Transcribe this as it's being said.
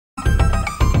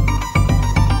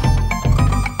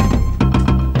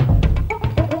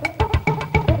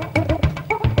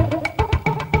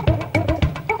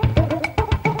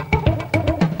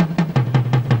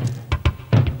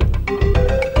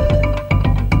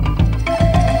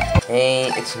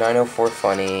Hey, it's 904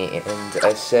 Funny, and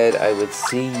I said I would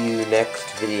see you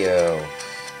next video.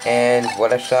 And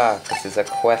what a shock, this is a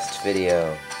quest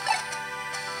video.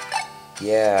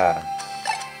 Yeah.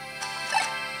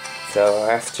 So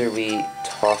after we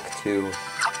talk to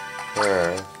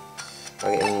her,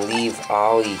 and leave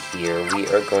Ollie here, we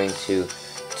are going to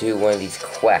do one of these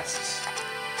quests.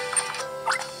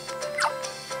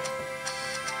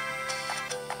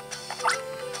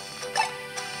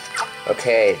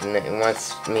 Okay, and it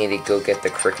wants me to go get the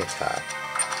cricket top.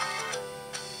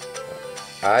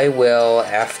 I will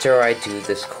after I do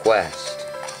this quest.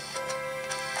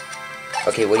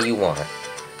 Okay, what do you want?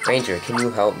 Ranger, can you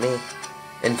help me?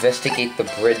 Investigate the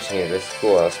bridge near the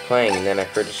school. I was playing and then I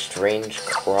heard a strange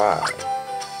cry.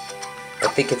 I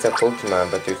think it's a Pokemon,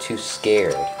 but they're too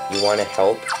scared. You want to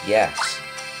help? Yes.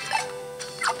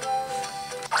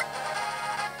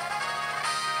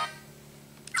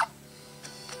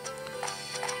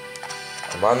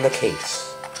 I'm on the case.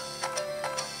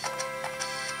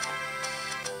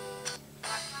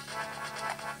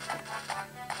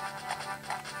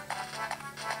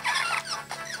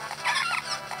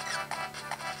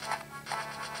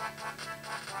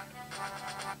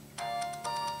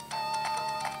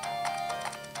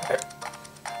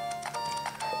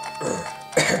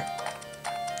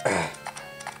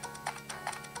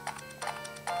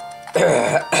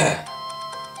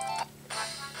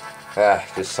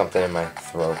 Just something in my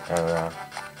throat. I don't know.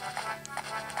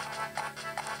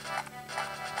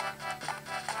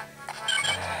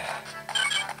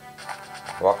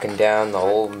 Walking down the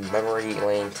old memory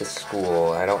lane to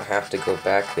school. I don't have to go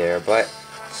back there, but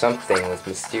something was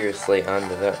mysteriously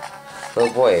under the...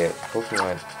 Oh boy,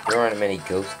 Pokemon, there aren't many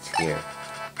ghosts here.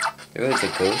 There was a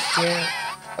ghost here?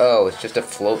 Oh, it's just a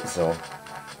float zone.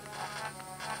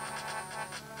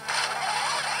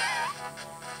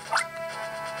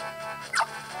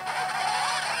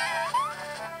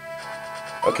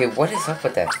 Okay, what is up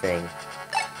with that thing?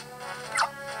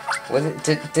 Was it,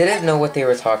 did it know what they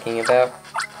were talking about?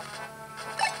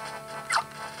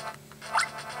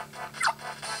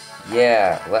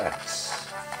 Yeah, let's.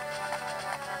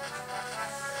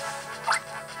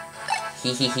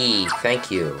 Hee hee hee,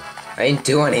 thank you. I didn't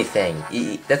do anything.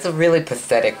 That's a really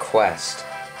pathetic quest.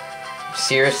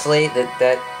 Seriously?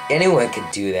 That anyone could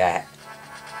do that.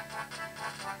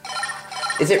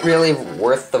 Is it really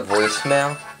worth the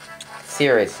voicemail?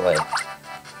 Seriously.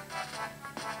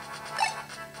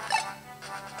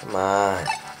 Come on.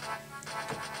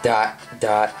 Dot,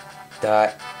 dot,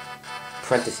 dot.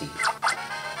 Parentheses.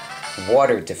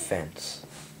 Water defense.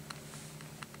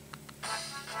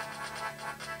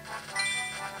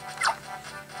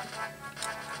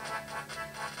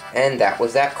 And that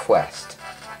was that quest.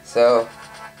 So,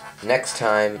 next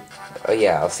time,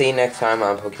 yeah, I'll see you next time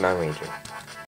on Pokemon Ranger.